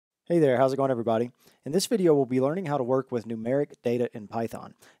Hey there, how's it going everybody? In this video we'll be learning how to work with numeric data in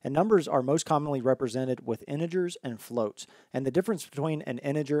Python. And numbers are most commonly represented with integers and floats. And the difference between an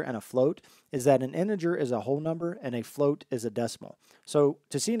integer and a float is that an integer is a whole number and a float is a decimal. So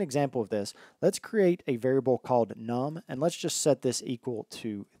to see an example of this, let's create a variable called num and let's just set this equal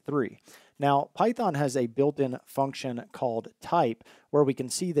to 3. Now Python has a built-in function called type where we can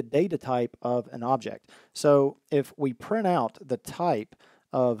see the data type of an object. So if we print out the type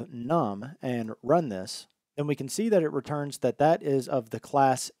of num and run this, then we can see that it returns that that is of the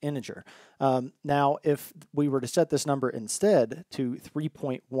class integer. Now, if we were to set this number instead to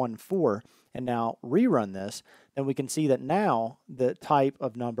 3.14 and now rerun this, then we can see that now the type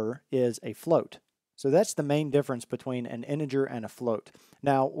of number is a float. So that's the main difference between an integer and a float.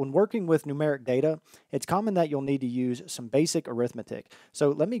 Now, when working with numeric data, it's common that you'll need to use some basic arithmetic. So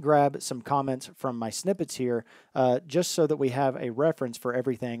let me grab some comments from my snippets here, just so that we have a reference for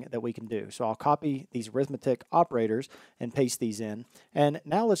everything that we can do. So I'll copy these arithmetic operators and paste these in. And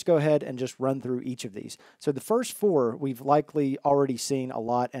now let's go ahead and just run through each of these. So the first four we've likely already seen a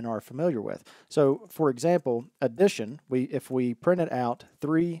lot and are familiar with. So for example, addition, if we print it out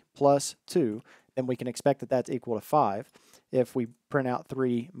 3 plus 2, then we can expect that that's equal to 5. If we print out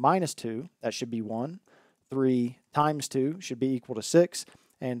 3 minus 2, that should be 1. 3 times 2 should be equal to 6.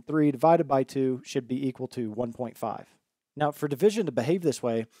 And 3 divided by 2 should be equal to 1.5. Now, for division to behave this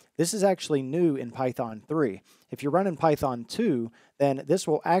way, this is actually new in Python 3. If you're running Python 2, then this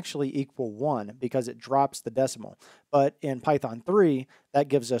will actually equal 1 because it drops the decimal. But in Python 3, that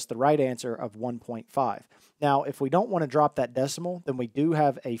gives us the right answer of 1.5. Now, if we don't want to drop that decimal, then we do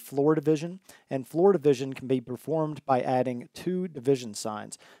have a floor division, and floor division can be performed by adding 2 division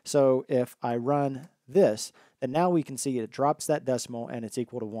signs. So if I run this, then now we can see it drops that decimal and it's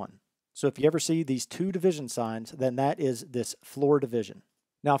equal to 1. So if you ever see these 2 division signs, then that is this floor division.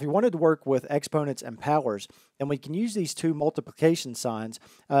 Now, if you wanted to work with exponents and powers, then we can use these 2 multiplication signs.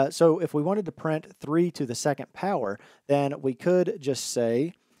 So if we wanted to print 3 to the second power, then we could just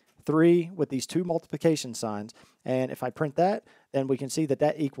say 3 with these 2 multiplication signs. And if I print that, then we can see that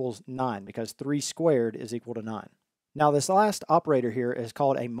that equals 9 because 3 squared is equal to 9. Now, this last operator here is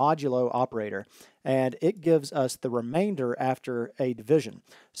called a modulo operator, and it gives us the remainder after a division.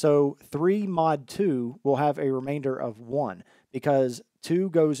 So 3 mod 2 will have a remainder of 1 because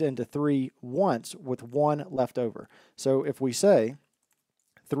 2 goes into 3 once with 1 left over. So if we say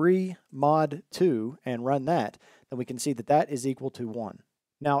 3 mod 2 and run that, then we can see that that is equal to 1.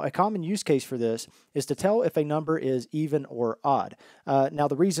 Now, a common use case for this is to tell if a number is even or odd. Now,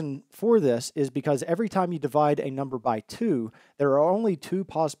 the reason for this is because every time you divide a number by 2, there are only 2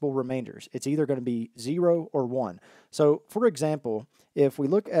 possible remainders. It's either going to be 0 or 1. So, for example, if we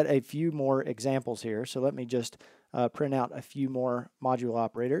look at a few more examples here, so let me just print out a few more modulo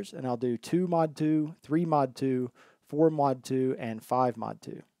operators, and I'll do 2 mod 2, 3 mod 2, 4 mod 2, and 5 mod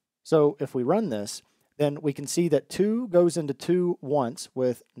 2. So, if we run this, then we can see that 2 goes into 2 once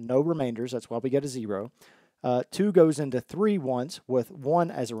with no remainders. That's why we get a 0. 2 goes into 3 once with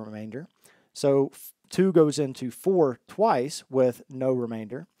 1 as a remainder. So 2 goes into 4 twice with no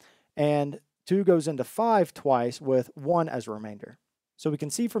remainder. And 2 goes into 5 twice with 1 as a remainder. So we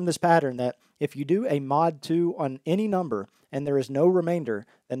can see from this pattern that if you do a mod 2 on any number and there is no remainder,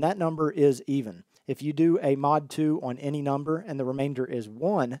 then that number is even. If you do a mod 2 on any number and the remainder is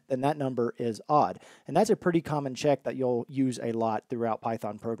 1, then that number is odd. And that's a pretty common check that you'll use a lot throughout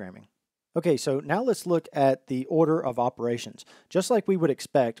Python programming. Okay, so now let's look at the order of operations. Just like we would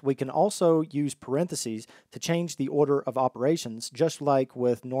expect, we can also use parentheses to change the order of operations, just like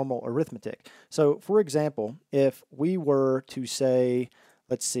with normal arithmetic. So, for example, if we were to say,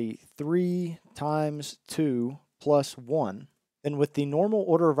 let's see, 3 times 2 plus 1, then with the normal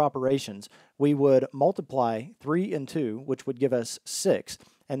order of operations, we would multiply 3 and 2, which would give us 6,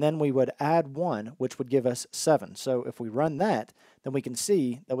 and then we would add 1, which would give us 7. So if we run that, then we can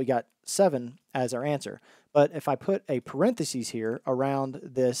see that we got 7 as our answer. But if I put a parenthesis here around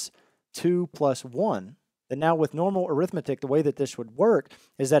this 2 plus 1, then now with normal arithmetic, the way that this would work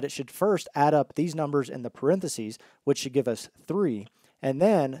is that it should first add up these numbers in the parentheses, which should give us 3. And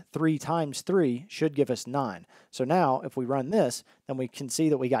then 3 times 3 should give us 9. So now, if we run this, then we can see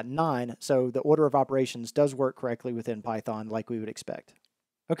that we got 9. So the order of operations does work correctly within Python like we would expect.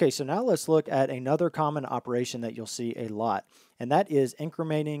 Okay, so now let's look at another common operation that you'll see a lot, and that is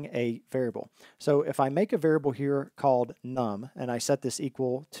incrementing a variable. So if I make a variable here called num, and I set this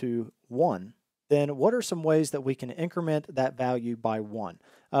equal to 1, then what are some ways that we can increment that value by 1?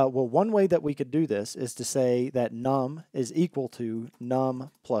 Well, one way that we could do this is to say that num is equal to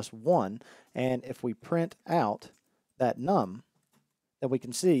num plus 1, and if we print out that num, then we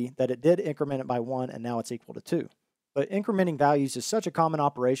can see that it did increment it by 1 and now it's equal to 2. But incrementing values is such a common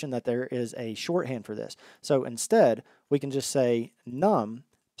operation that there is a shorthand for this. So instead, we can just say num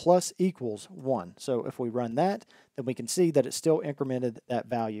plus equals 1. So if we run that, then we can see that it still incremented that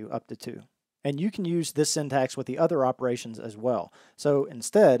value up to 2. And you can use this syntax with the other operations as well. So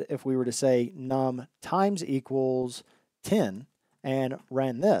instead, if we were to say num times equals 10 and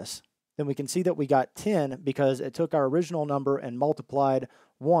ran this, then we can see that we got 10 because it took our original number and multiplied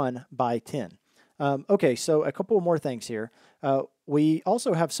 1 by 10. Okay, so a couple more things here. We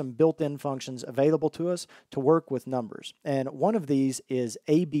also have some built-in functions available to us to work with numbers. And one of these is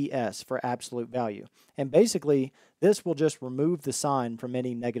ABS for absolute value. And basically, this will just remove the sign from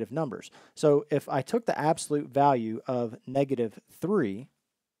any negative numbers. So if I took the absolute value of -3,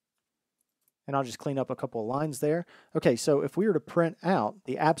 and I'll just clean up a couple of lines there. Okay, so if we were to print out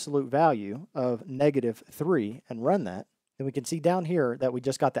the absolute value of -3 and run that, then we can see down here that we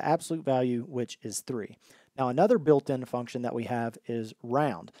just got the absolute value, which is 3. Now another built-in function that we have is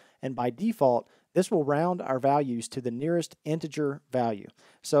round, and by default this will round our values to the nearest integer value.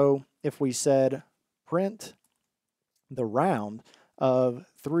 So if we said print the round of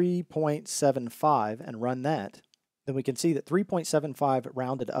 3.75 and run that, then we can see that 3.75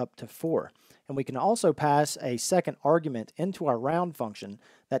 rounded up to 4. And we can also pass a second argument into our round function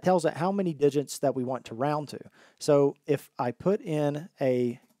that tells it how many digits that we want to round to. So if I put in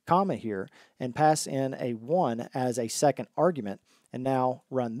a comma here and pass in a 1 as a second argument and now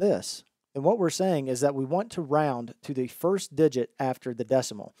run this, then what we're saying is that we want to round to the first digit after the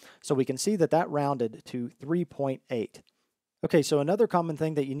decimal. So we can see that that rounded to 3.8. Okay, so another common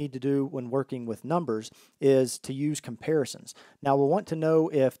thing that you need to do when working with numbers is to use comparisons. Now we'll want to know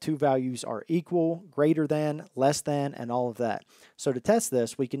if two values are equal, greater than, less than, and all of that. So to test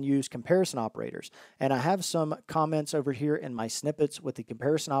this, we can use comparison operators. And I have some comments over here in my snippets with the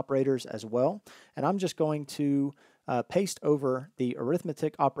comparison operators as well. And I'm just going to paste over the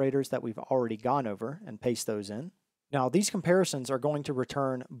arithmetic operators that we've already gone over and paste those in. Now, these comparisons are going to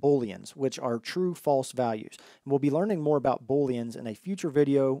return booleans, which are true-false values. And we'll be learning more about booleans in a future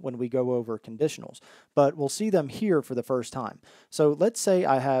video when we go over conditionals, but we'll see them here for the first time. So let's say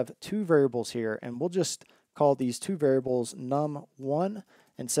I have two variables here, and we'll just call these two variables num1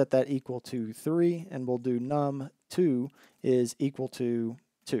 and set that equal to 3, and we'll do num2 is equal to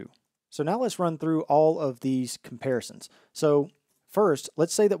 2. So now let's run through all of these comparisons. So first,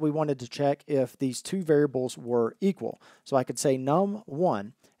 let's say that we wanted to check if these two variables were equal. So I could say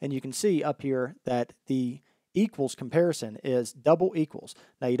num1, and you can see up here that the equals comparison is double equals.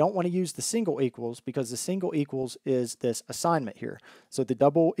 Now you don't want to use the single equals because the single equals is this assignment here. So the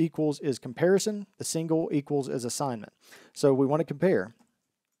double equals is comparison, the single equals is assignment. So we want to compare,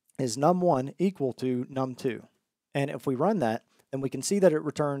 is num1 equal to num2? And if we run that, then we can see that it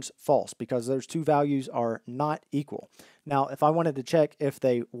returns false because those two values are not equal. Now, if I wanted to check if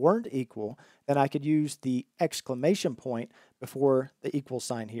they weren't equal, then I could use the exclamation point before the equal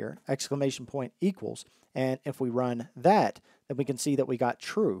sign here, exclamation point equals, and if we run that, then we can see that we got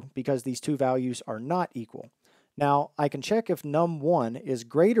true because these two values are not equal. Now, I can check if num1 is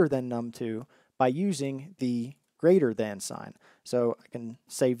greater than num2 by using the greater than sign. So I can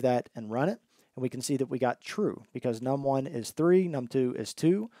save that and run it. And we can see that we got true because num1 is 3, num2 is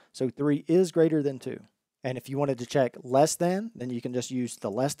 2, so 3 is greater than 2. And if you wanted to check less than, then you can just use the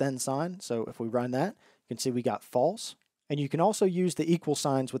less than sign. So if we run that, you can see we got false. And you can also use the equal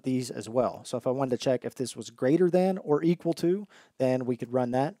signs with these as well. So if I wanted to check if this was greater than or equal to, then we could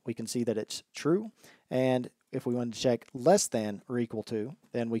run that. We can see that it's true. And if we wanted to check less than or equal to,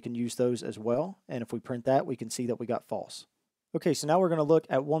 then we can use those as well. And if we print that, we can see that we got false. Okay, so now we're going to look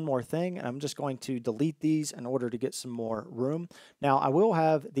at one more thing, and I'm just going to delete these in order to get some more room. Now, I will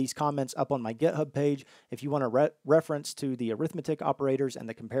have these comments up on my GitHub page if you want to reference to the arithmetic operators and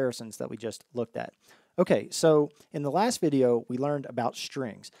the comparisons that we just looked at. Okay, so in the last video, we learned about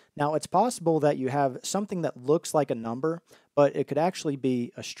strings. Now, it's possible that you have something that looks like a number, but it could actually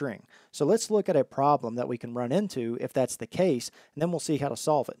be a string. So let's look at a problem that we can run into if that's the case, and then we'll see how to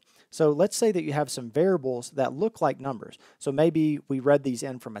solve it. So let's say that you have some variables that look like numbers. So maybe we read these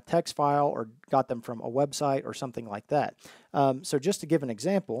in from a text file or got them from a website or something like that. So just to give an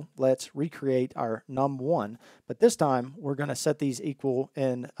example, let's recreate our num1, but this time we're going to set these equal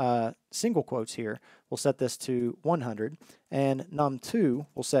in single quotes here. We'll set this to 100, and num2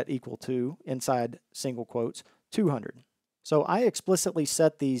 will set equal to, inside single quotes, 200. So I explicitly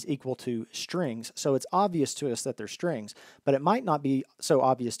set these equal to strings, so it's obvious to us that they're strings, but it might not be so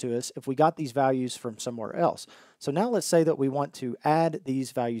obvious to us if we got these values from somewhere else. So now let's say that we want to add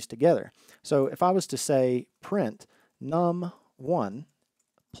these values together. So if I was to say print num1,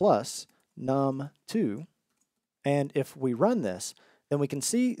 plus num2. And if we run this, then we can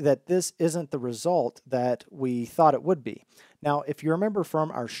see that this isn't the result that we thought it would be. Now, if you remember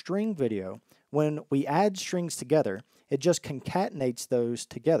from our string video, when we add strings together, it just concatenates those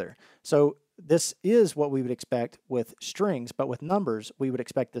together. So this is what we would expect with strings, but with numbers, we would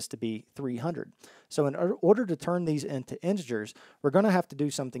expect this to be 300. So in order to turn these into integers, we're going to have to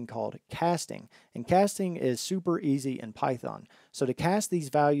do something called casting. And casting is super easy in Python. So to cast these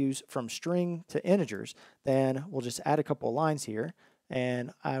values from string to integers, then we'll just add a couple of lines here,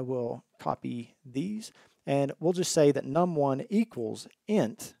 and I will copy these, and we'll just say that num1 equals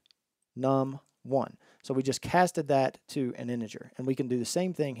int num1. So we just casted that to an integer, and we can do the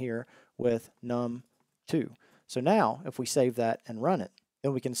same thing here with num2. So now if we save that and run it,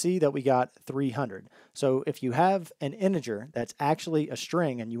 then we can see that we got 300. So if you have an integer that's actually a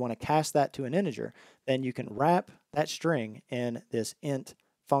string and you want to cast that to an integer, then you can wrap that string in this int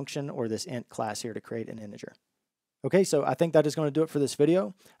function or this int class here to create an integer. Okay, so I think that is going to do it for this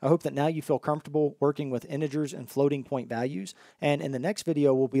video. I hope that now you feel comfortable working with integers and floating point values. And in the next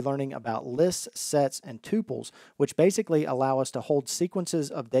video, we'll be learning about lists, sets, and tuples, which basically allow us to hold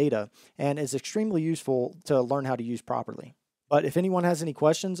sequences of data and is extremely useful to learn how to use properly. But if anyone has any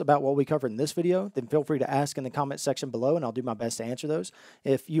questions about what we covered in this video, then feel free to ask in the comment section below, and I'll do my best to answer those.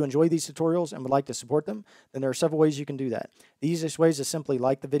 If you enjoy these tutorials and would like to support them, then there are several ways you can do that. The easiest way is to simply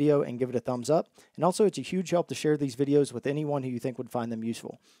like the video and give it a thumbs up. And also, it's a huge help to share these videos with anyone who you think would find them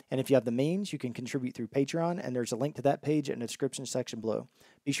useful. And if you have the means, you can contribute through Patreon, and there's a link to that page in the description section below.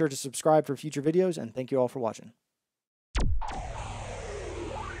 Be sure to subscribe for future videos, and thank you all for watching.